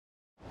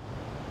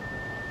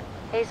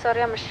Hey,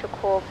 sorry I missed your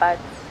call, but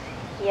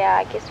yeah,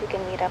 I guess we can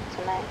meet up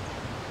tonight.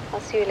 I'll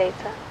see you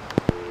later.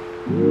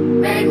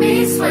 Make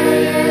me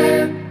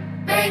sweat,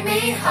 make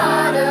me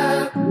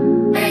harder,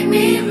 make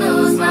me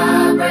lose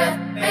my breath,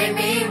 make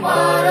me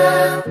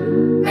water,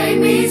 make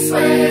me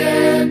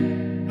sweat,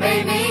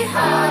 make me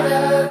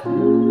harder,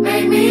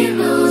 make me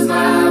lose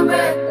my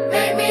breath,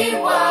 make me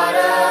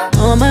water.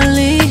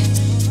 Normally,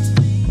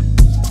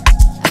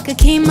 I could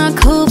keep my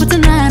cool, but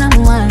tonight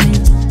I'm whining.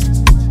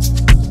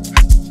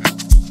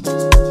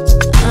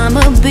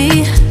 I'ma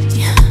be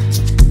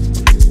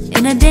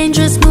in a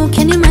dangerous mood,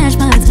 can you match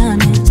my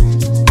timing?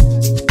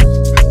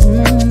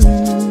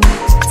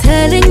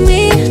 Telling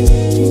me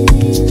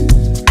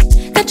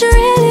that you're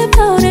really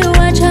about it,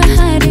 what you're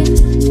hiding.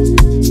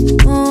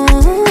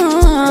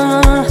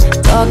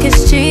 Talk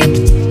is cheap,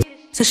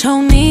 so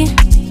show me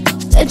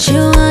that you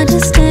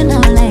understand, I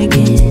like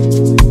it.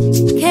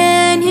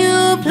 Can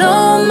you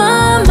blow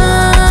my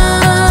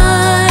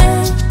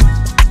mind?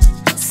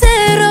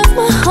 Set off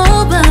my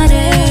whole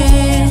body.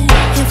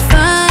 If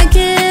I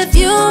give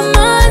you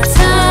my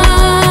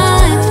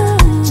time,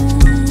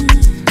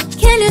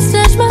 can you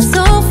snatch my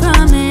soul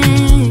from me?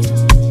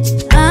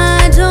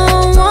 I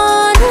don't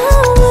wanna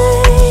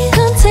wait.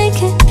 Come take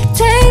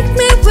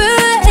me where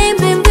I ain't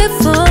been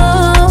before.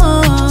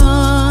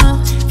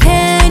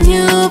 Can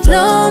you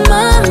blow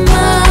my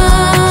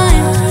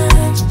mind?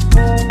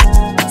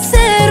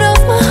 Set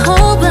off my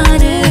whole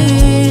body,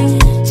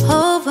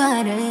 whole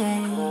body.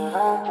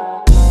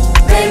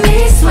 Make me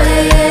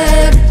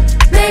sweat,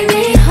 make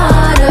me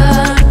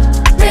harder,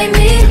 make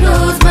me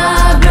lose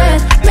my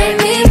breath, make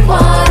me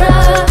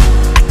water,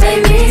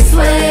 make me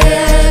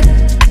sweat,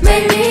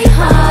 make me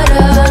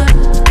harder,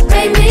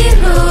 make me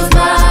lose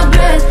my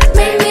breath,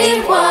 make me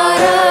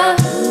water.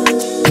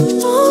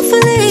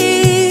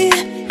 Hopefully,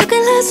 you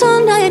can last all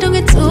night, don't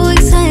get too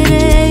excited.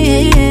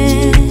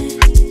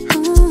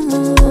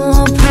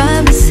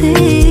 Privacy,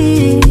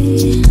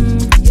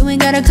 you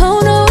ain't gotta go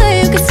nowhere,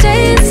 you can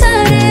stay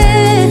inside it.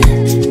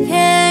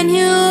 Can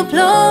you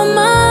blow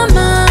my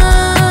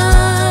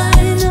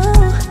mind?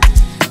 Oh,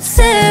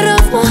 set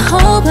off my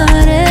whole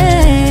body.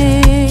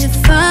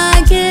 If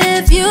I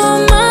give you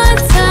my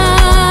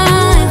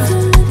time,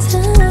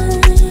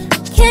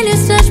 can you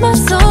snatch my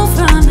soul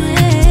from me?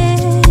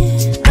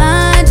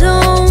 I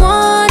don't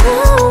wanna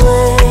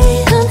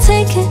wait. Come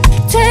take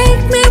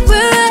me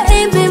where I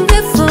ain't been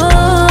before.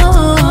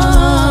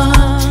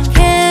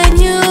 Can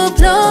you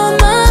blow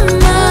my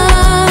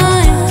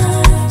mind?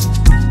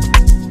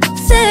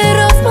 Set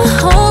off my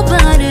whole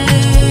body,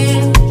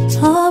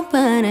 whole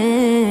body.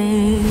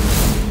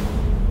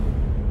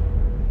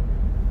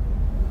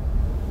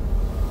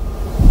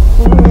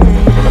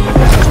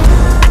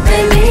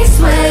 Make me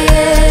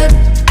sweat,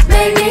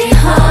 make me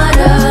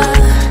harder,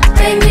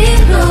 make me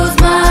lose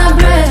my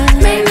breath,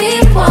 make me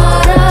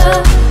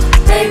water,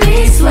 make me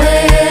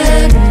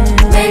sweat,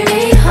 make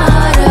me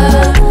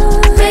harder,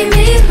 make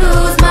me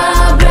lose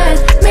my breath,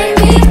 make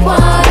me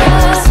water,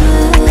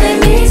 make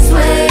me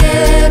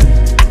sweat,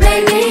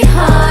 make me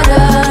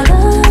harder,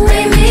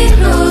 make me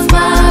lose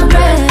my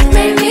breath,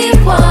 make me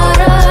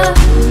water,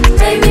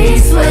 make me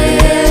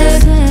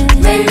sweat,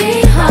 make me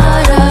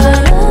harder,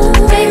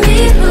 make me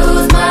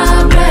lose my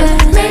breath,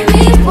 make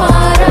me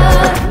water,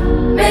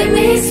 make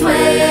me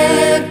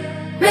sweat,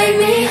 make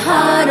me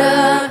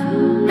harder,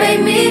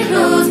 make me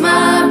lose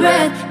my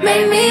breath,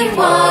 make me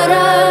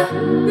water.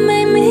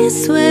 Make me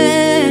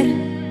sweat,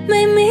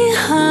 make me